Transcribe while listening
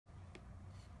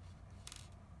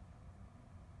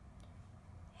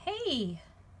Hey!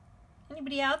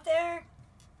 Anybody out there?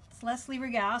 It's Leslie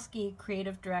Rogalski,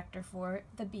 Creative Director for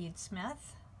the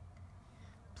BeadSmith,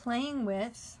 playing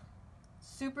with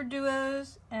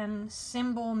Superduos and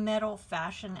CYMBAL metal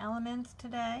fashion elements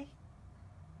today.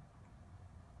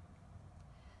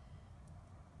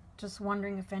 Just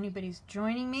wondering if anybody's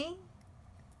joining me.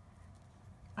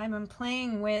 I've been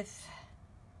playing with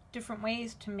different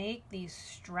ways to make these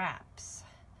straps,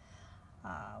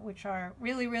 which are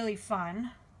really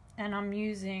fun, and I'm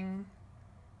using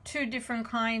two different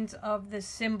kinds of the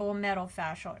CYMBAL metal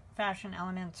fashion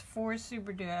elements for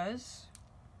Superduos.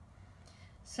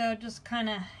 So just kind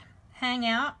of hang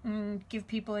out and give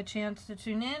people a chance to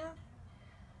tune in.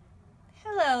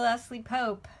 Hello, Leslie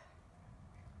Pope,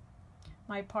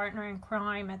 my partner in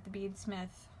crime at the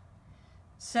BeadSmith.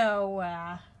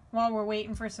 So while we're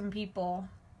waiting for some people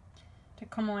to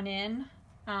come on in,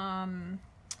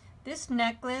 this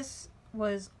necklace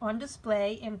was on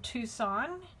display in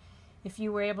Tucson. If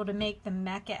you were able to make the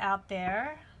Mecca out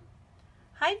there.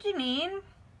 Hi, Janine.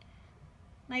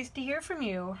 Nice to hear from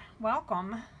you.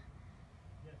 Welcome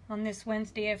on this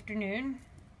Wednesday afternoon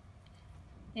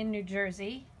in New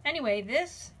Jersey. Anyway,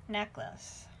 this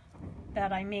necklace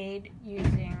that I made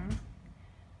using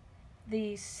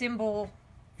the CYMBAL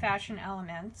fashion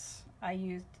elements, I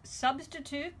used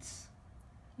substitutes.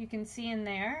 You can see in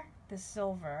there the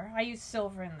silver. I use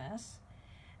silver in this.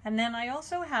 And then I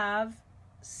also have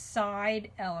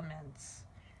side elements,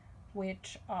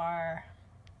 which are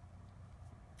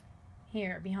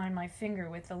here behind my finger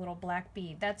with the little black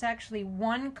bead. That's actually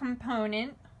one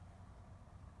component.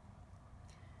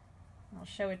 I'll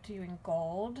show it to you in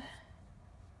gold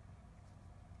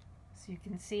so you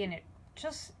can see, and it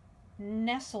just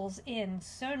nestles in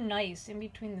so nice in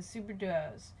between the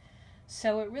Superduos.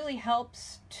 So it really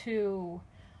helps to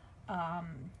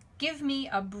give me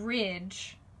a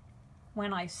bridge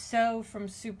when I sew from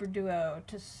Superduo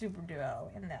to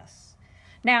Superduo in this.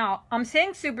 Now, I'm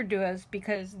saying Superduos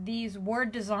because these were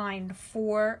designed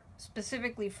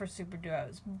specifically for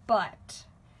Superduos, but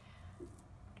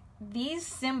these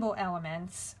CYMBAL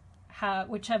elements,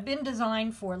 which have been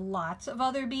designed for lots of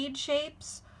other bead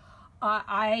shapes,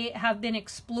 I have been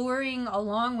exploring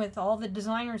along with all the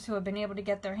designers who have been able to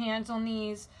get their hands on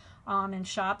these in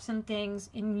shops and things,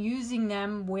 in using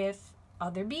them with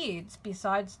other beads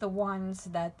besides the ones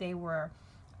that they were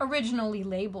originally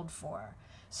labeled for.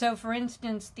 So for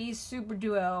instance, these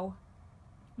Superduo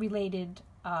related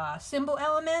CYMBAL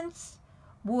elements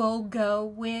will go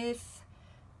with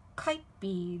kite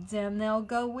beads, and they'll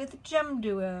go with gem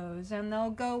duos, and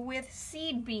they'll go with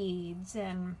seed beads,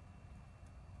 and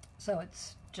so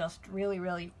it's just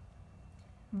really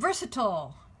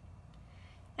versatile.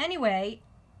 Anyway,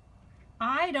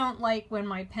 I don't like when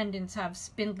my pendants have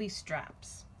spindly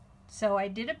straps. So I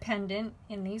did a pendant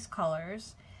in these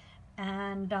colors,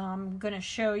 and I'm going to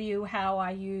show you how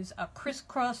I use a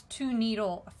crisscross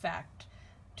 2-needle effect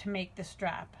to make the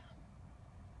strap.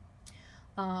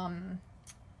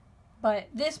 But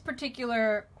this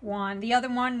particular one, the other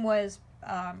one was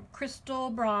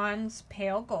crystal bronze,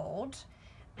 pale gold,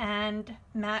 and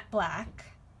matte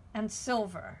black and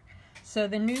silver. So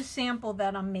the new sample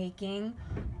that I'm making,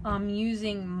 I'm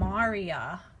using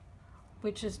Maria,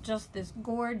 which is just this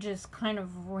gorgeous kind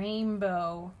of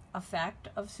rainbow effect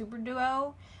of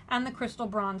Superduo, and the crystal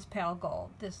bronze pale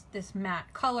gold. This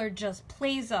matte color just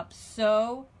plays up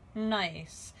so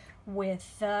nice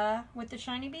with the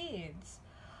shiny beads.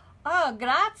 Oh,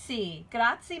 grazie,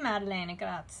 grazie Madeleine,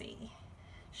 grazie.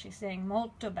 She's saying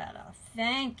molto bello.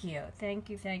 Thank you, thank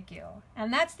you, thank you.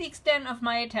 And that's the extent of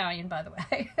my Italian, by the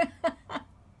way.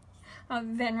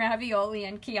 Other than ravioli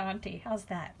and Chianti. How's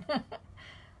that?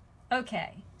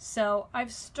 Okay, so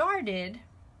I've started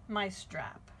my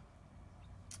strap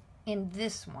in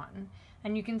this one,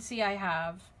 and you can see I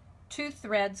have 2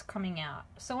 threads coming out.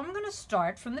 So I'm going to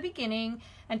start from the beginning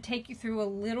and take you through a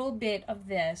little bit of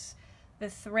this. The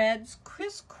threads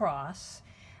crisscross.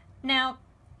 Now,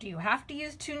 do you have to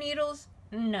use 2 needles?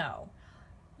 No.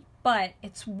 But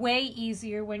it's way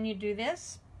easier when you do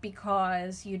this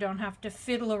because you don't have to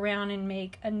fiddle around and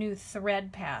make a new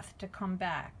thread path to come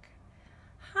back.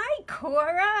 Hi,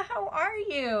 Cora. How are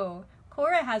you?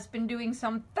 Cora has been doing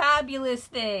some fabulous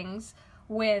things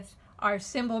with our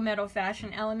CYMBAL metal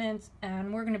fashion elements,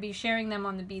 and we're going to be sharing them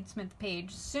on the BeadSmith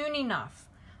page soon enough.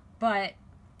 But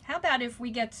how about if we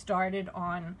get started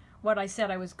on what I said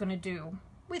I was going to do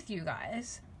with you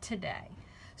guys today?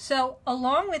 So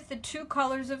along with the 2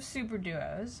 colors of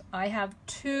Superduos, I have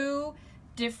 2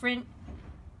 different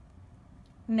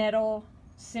metal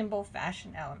CYMBAL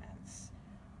fashion elements.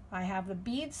 I have the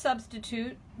bead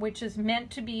substitute, which is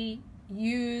meant to be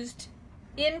used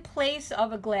in place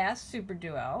of a glass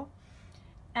Superduo.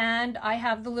 And I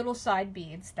have the little side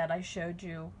beads that I showed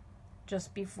you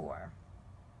just before.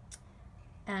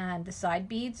 And the side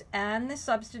beads and the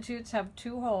substitutes have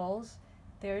 2 holes.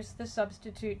 There's the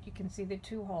substitute. You can see the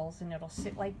 2 holes, and it'll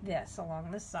sit like this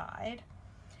along the side.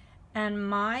 And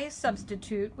my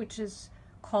substitute, which is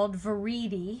called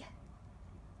Veridi,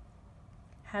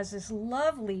 has this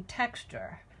lovely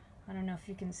texture. I don't know if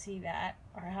you can see that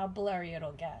or how blurry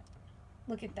it'll get.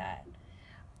 Look at that.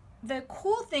 The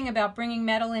cool thing about bringing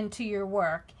metal into your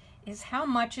work is how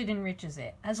much it enriches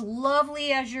it. As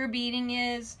lovely as your beading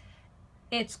is,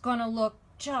 it's gonna look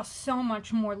just so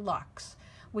much more luxe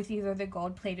with either the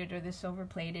gold plated or the silver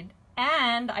plated.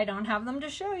 And I don't have them to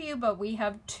show you, but we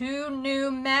have 2 new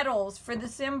metals for the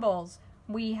cymbals.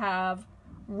 We have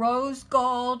rose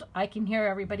gold. I can hear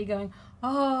everybody going,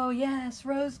 oh yes,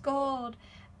 rose gold.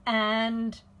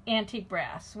 And antique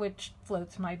brass, which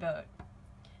floats my boat.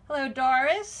 Hello,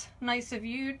 Doris. Nice of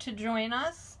you to join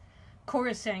us.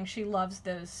 Cora's saying she loves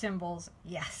those cymbals.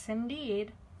 Yes,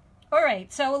 indeed. All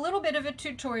right, so a little bit of a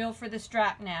tutorial for the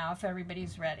strap now, if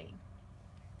everybody's ready.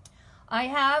 I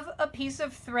have a piece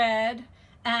of thread,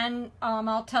 and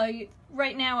I'll tell you,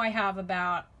 right now I have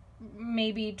about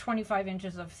maybe 25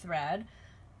 inches of thread.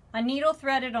 A needle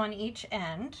threaded on each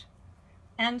end,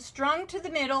 and strung to the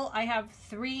middle, I have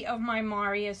 3 of my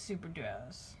Maria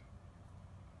Superduos.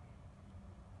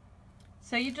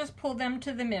 So you just pull them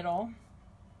to the middle.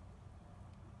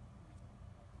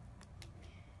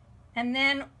 And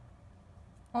then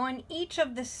on each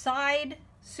of the side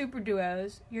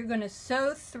Superduos, you're going to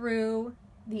sew through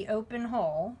the open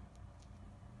hole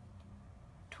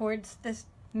towards this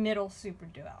middle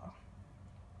Superduo.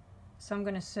 So I'm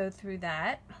going to sew through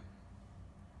that.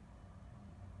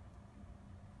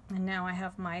 And now I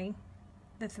have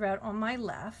the thread on my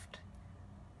left.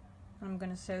 I'm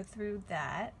going to sew through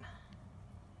that.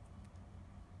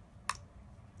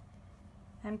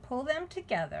 And pull them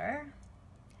together.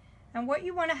 And what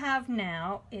you want to have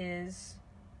now is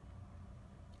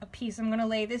a piece. I'm going to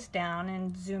lay this down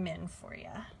and zoom in for you.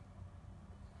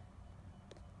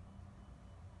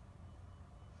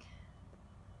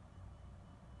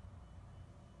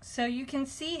 So you can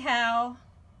see how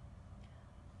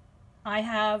I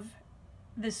have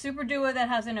the Superduo that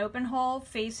has an open hole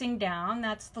facing down.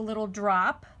 That's the little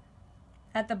drop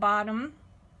at the bottom.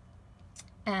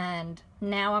 And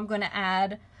now I'm going to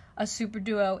add a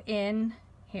Superduo in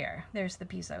here. There's the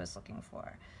piece I was looking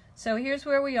for. So here's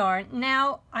where we are.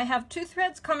 Now I have 2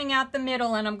 threads coming out the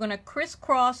middle, and I'm going to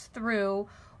crisscross through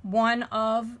one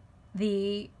of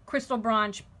the crystal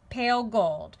bronze pale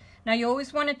gold. Now you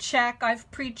always want to check, I've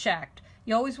pre-checked.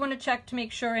 You always want to check to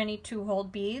make sure any 2-hole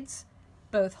beads,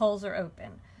 both holes are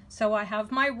open. So I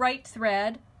have my right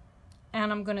thread,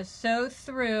 and I'm going to sew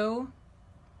through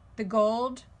the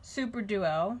gold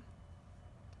Superduo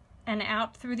and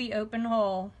out through the open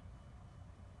hole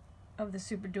of the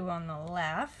Superduo on the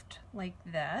left, like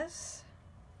this.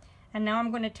 And now I'm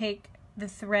going to take the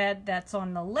thread that's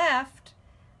on the left,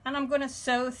 and I'm going to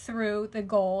sew through the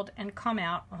gold and come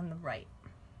out on the right.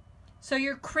 So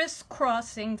you're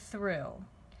crisscrossing through.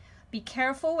 Be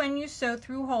careful when you sew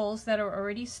through holes that are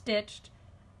already stitched.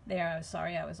 There,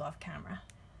 sorry, I was off camera.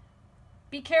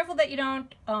 Be careful that you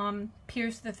don't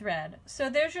pierce the thread. So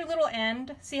there's your little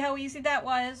end. See how easy that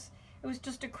was? It was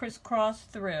just a crisscross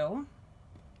through.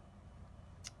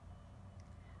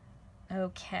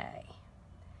 Okay.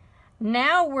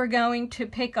 Now we're going to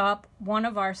pick up one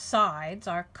of our sides.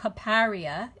 Our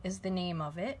caparia is the name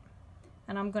of it.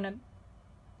 And I'm going to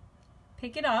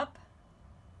pick it up.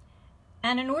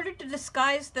 And in order to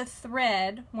disguise the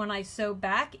thread when I sew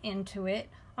back into it,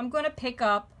 I'm going to pick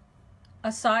up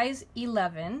a size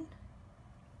 11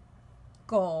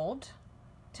 gold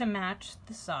to match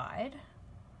the side.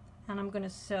 And I'm going to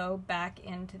sew back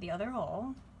into the other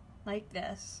hole like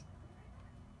this.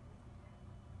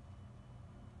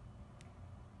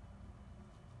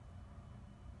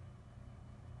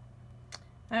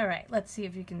 All right, let's see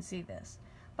if you can see this.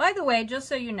 By the way, just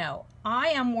so you know, I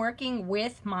am working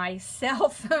with my cell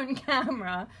phone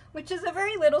camera, which is a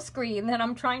very little screen that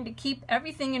I'm trying to keep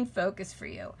everything in focus for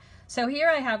you. So here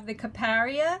I have the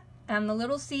caparia and the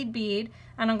little seed bead,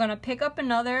 and I'm going to pick up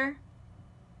another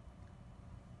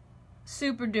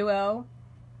Superduo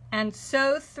and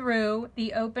sew through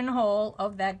the open hole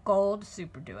of that gold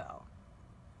Superduo.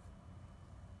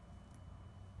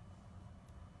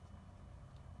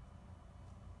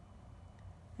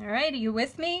 All right, are you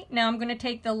with me? Now I'm going to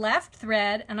take the left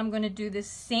thread and I'm going to do the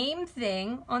same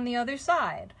thing on the other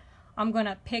side. I'm going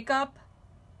to pick up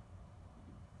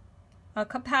a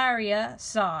caparia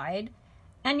side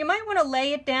And you might want to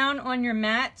lay it down on your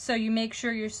mat so you make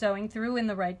sure you're sewing through in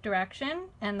the right direction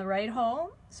and the right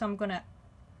hole. So I'm going to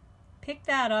pick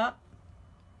that up,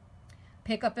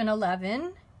 pick up an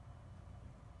 11,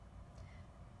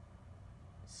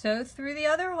 sew through the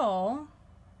other hole,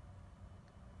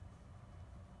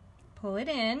 pull it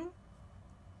in.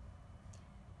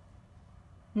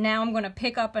 Now I'm going to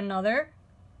pick up another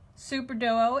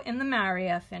Superduo in the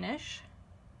Maria finish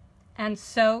and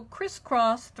sew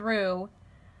crisscross through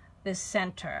the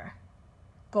center.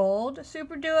 Gold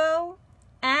Superduo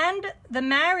and the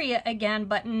Maria again,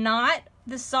 but not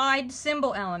the side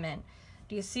cymbal element.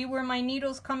 Do you see where my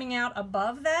needle's coming out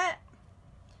above that?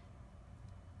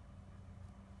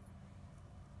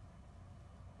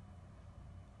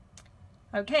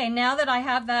 Okay, now that I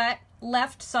have that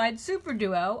left side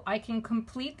Superduo, I can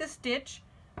complete the stitch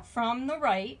from the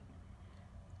right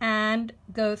and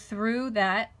go through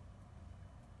that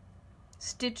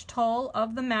stitched hole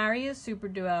of the Maria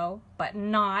Superduo, but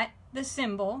not the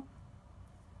cymbal.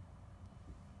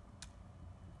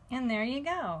 And there you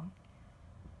go.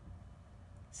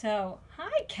 So,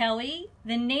 hi Kelly.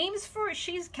 The names for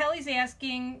Kelly's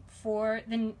asking for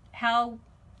how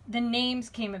the names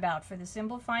came about for the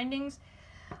cymbal findings.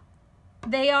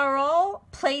 They are all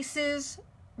places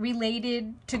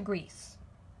related to Greece.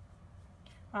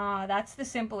 That's the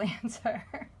simple answer.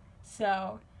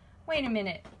 So, wait a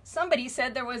minute. Somebody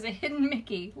said there was a hidden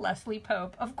Mickey, Leslie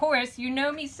Pope. Of course, you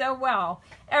know me so well.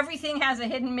 Everything has a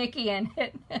hidden Mickey in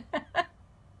it.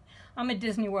 I'm a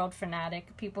Disney World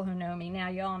fanatic. People who know me now,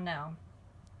 y'all know.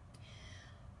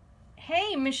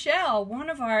 Hey, Michelle,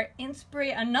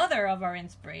 another of our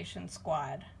Inspiration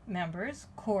Squad members,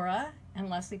 Cora and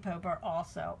Leslie Pope, are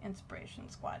also Inspiration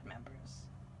Squad members.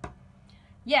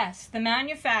 Yes, the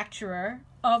manufacturer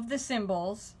of the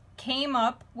cymbals came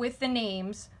up with the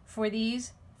names for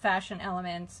these fashion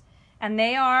elements, and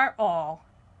they are all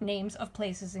names of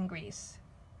places in Greece.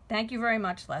 Thank you very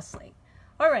much, Leslie.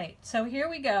 All right, so here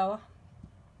we go.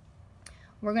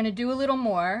 We're going to do a little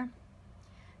more.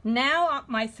 Now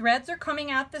my threads are coming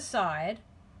out the side,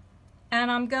 and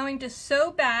I'm going to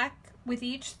sew back with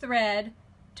each thread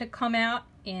to come out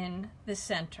in the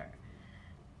center.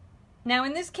 Now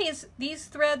in this case, these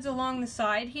threads along the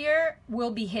side here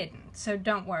will be hidden, so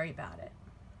don't worry about it.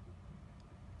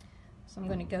 So I'm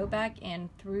going to go back in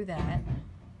through that.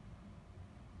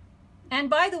 And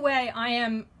by the way, I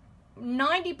am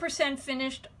 90%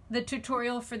 finished the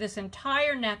tutorial for this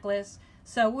entire necklace,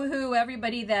 so woohoo,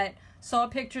 everybody that saw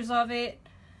pictures of it,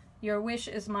 your wish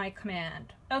is my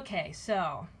command. Okay,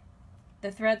 so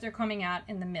the threads are coming out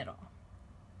in the middle.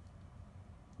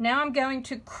 Now I'm going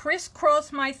to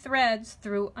crisscross my threads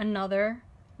through another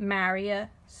Maria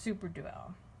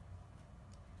Superduo.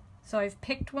 So I've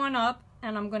picked one up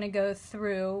and I'm going to go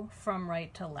through from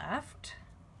right to left.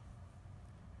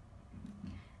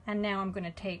 And now I'm going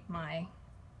to take my,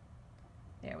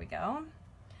 there we go,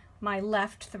 my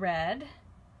left thread.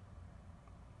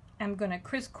 I'm going to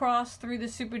crisscross through the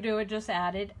Superduo I just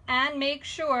added and make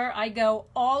sure I go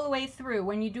all the way through.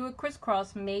 When you do a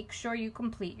crisscross, make sure you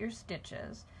complete your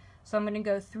stitches. So I'm going to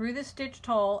go through the stitched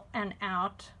hole and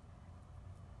out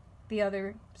the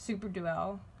other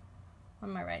Superduo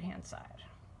on my right hand side.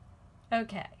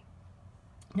 Okay,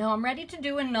 now I'm ready to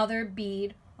do another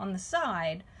bead on the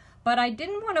side, but I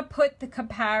didn't want to put the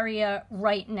Caparia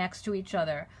right next to each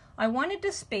other. I wanted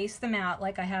to space them out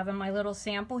like I have in my little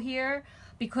sample here,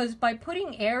 because by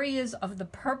putting areas of the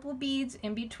purple beads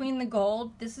in between the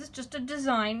gold, this is just a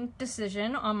design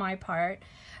decision on my part,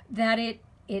 that it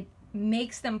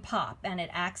makes them pop and it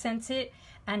accents it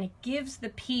and it gives the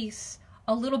piece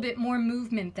a little bit more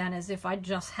movement than as if I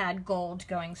just had gold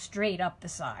going straight up the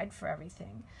side for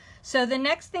everything. So the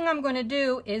next thing I'm going to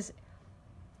do is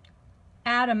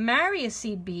add a Maria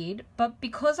seed bead, but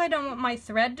because I don't want my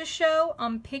thread to show,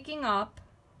 I'm picking up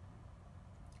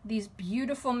these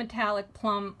beautiful metallic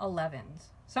plum 11s.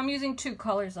 So I'm using 2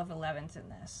 colors of 11s in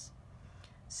this.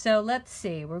 So let's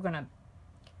see, we're going to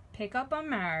pick up a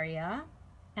Maria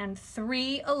and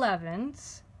 3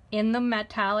 11s in the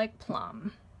metallic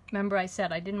plum. Remember I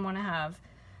said I didn't want to have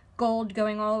gold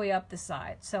going all the way up the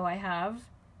side. So I have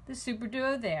the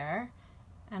Superduo there,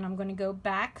 and I'm going to go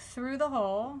back through the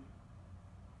hole.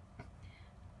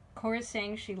 Cora's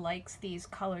saying she likes these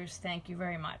colors. Thank you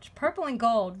very much. Purple and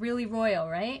gold, really royal,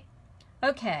 right?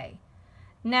 Okay.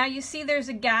 Now you see there's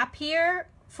a gap here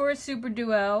for a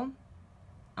Superduo.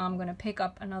 I'm going to pick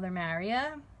up another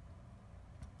Maria,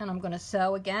 and I'm going to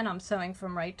sew again. I'm sewing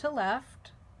from right to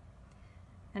left.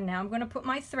 And now I'm going to put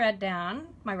my thread down,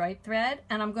 my right thread,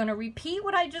 and I'm going to repeat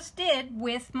what I just did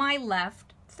with my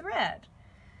left thread.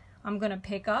 I'm going to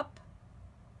pick up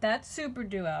that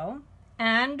Superduo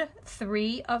and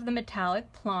 3 of the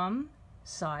metallic plum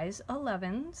size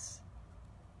 11s.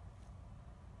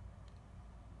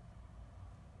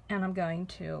 And I'm going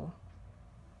to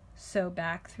sew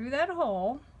back through that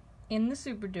hole in the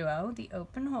Superduo, the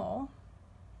open hole.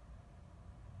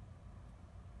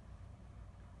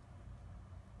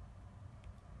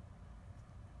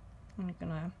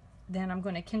 Then I'm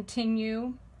gonna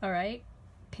continue, all right,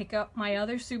 pick up my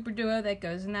other Superduo that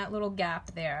goes in that little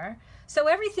gap there. So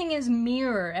everything is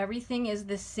mirror, everything is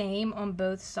the same on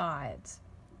both sides.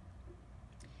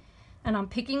 And I'm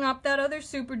picking up that other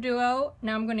Superduo.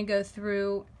 Now I'm gonna go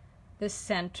through the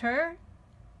center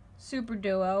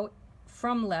Superduo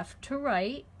from left to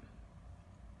right.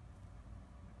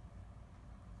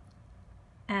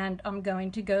 And I'm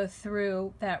going to go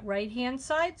through that right-hand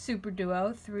side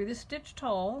Superduo through the stitched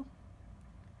hole.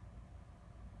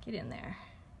 Get in there.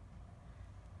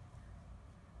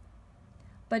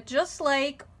 But just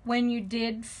like when you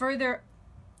did further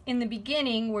in the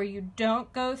beginning where you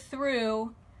don't go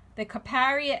through the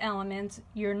caparia elements,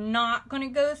 you're not going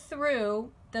to go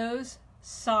through those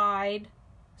side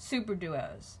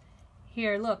Superduos.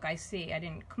 Here, look, I see I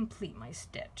didn't complete my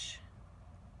stitch.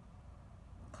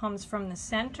 Comes from the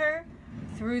center,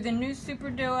 through the new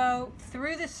Superduo,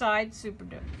 through the side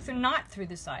Superduo. So not through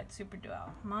the side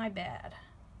Superduo, my bad.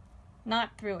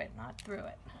 Not through it, not through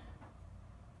it.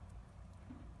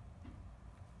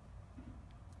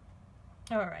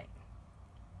 All right.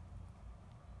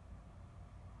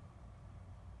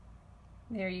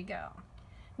 There you go.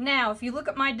 Now, if you look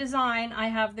at my design, I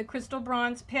have the crystal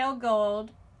bronze, pale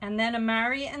gold, and then a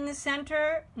Maria in the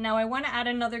center. Now I want to add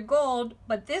another gold,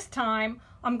 but this time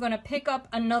I'm going to pick up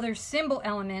another symbol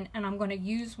element and I'm going to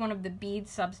use one of the bead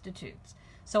substitutes.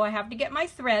 So I have to get my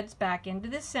threads back into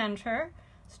the center.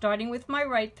 Starting with my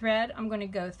right thread, I'm going to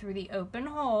go through the open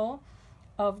hole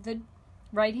of the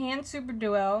right hand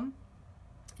Superduo.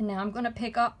 And now I'm going to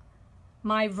pick up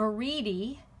my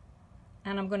Veridi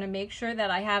and I'm going to make sure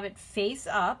that I have it face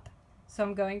up. So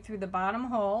I'm going through the bottom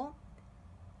hole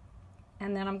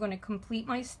and then I'm going to complete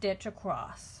my stitch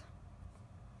across.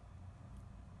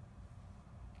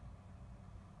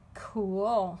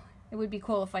 Cool. It would be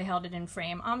cool if I held it in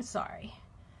frame. I'm sorry.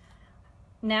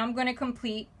 Now I'm going to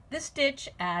complete the stitch,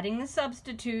 adding the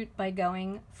substitute by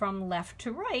going from left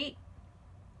to right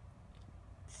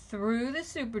through the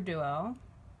Superduo,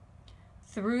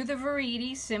 through the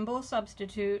Veridi symbol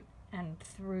substitute, and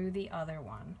through the other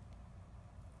one,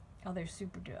 other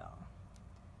Superduo.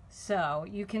 So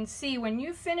you can see when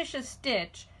you finish a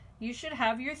stitch, you should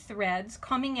have your threads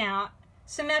coming out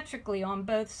symmetrically on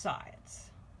both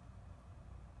sides.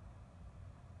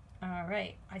 All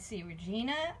right, I see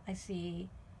Regina, I see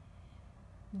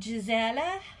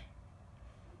Gisela.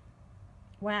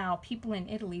 Wow, people in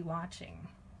Italy watching.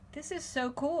 This is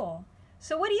so cool.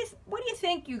 So what do you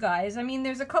think, you guys? I mean,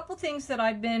 there's a couple things that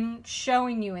I've been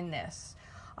showing you in this.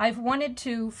 I've wanted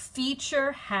to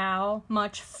feature how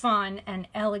much fun and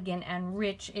elegant and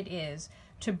rich it is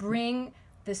to bring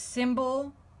the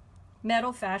symbol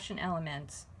metal fashion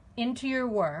elements into your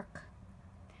work.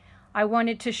 I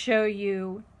wanted to show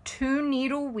you 2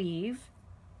 needle weave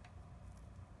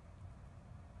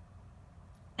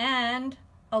and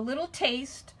a little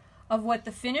taste of what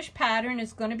the finished pattern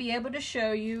is going to be able to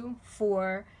show you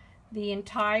for the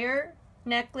entire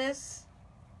necklace,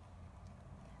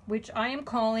 which I am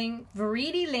calling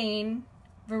Veridi Lane,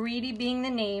 Veridi being the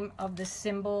name of the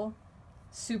symbol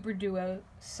Superduo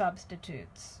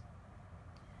substitutes.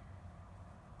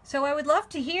 So I would love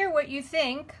to hear what you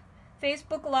think.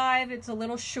 Facebook Live, it's a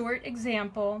little short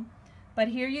example, but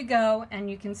here you go,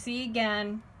 and you can see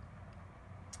again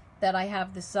that I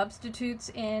have the substitutes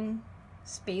in,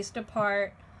 spaced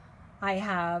apart. I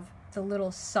have the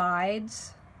little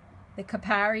sides, the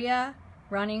caparia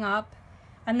running up,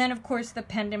 and then of course the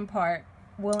pendant part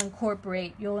you'll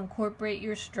incorporate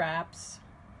your straps,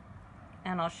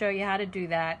 and I'll show you how to do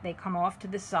that. They come off to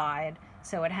the side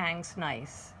so it hangs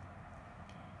nice.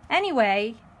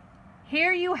 Anyway,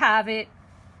 here you have it,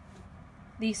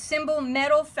 the symbol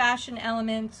metal fashion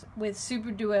elements with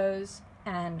Superduos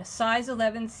and size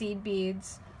 11 seed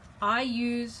beads. I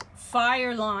use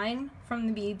Fireline from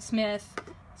the BeadSmith,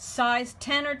 size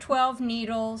 10 or 12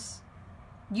 needles.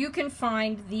 You can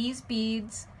find these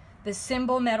beads, the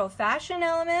symbol metal fashion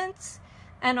elements,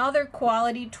 and other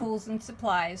quality tools and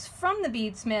supplies from the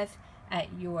BeadSmith at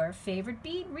your favorite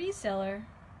bead reseller.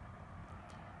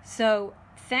 So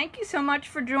thank you so much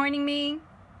for joining me.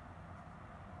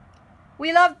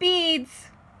 We love beads.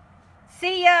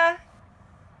 See ya.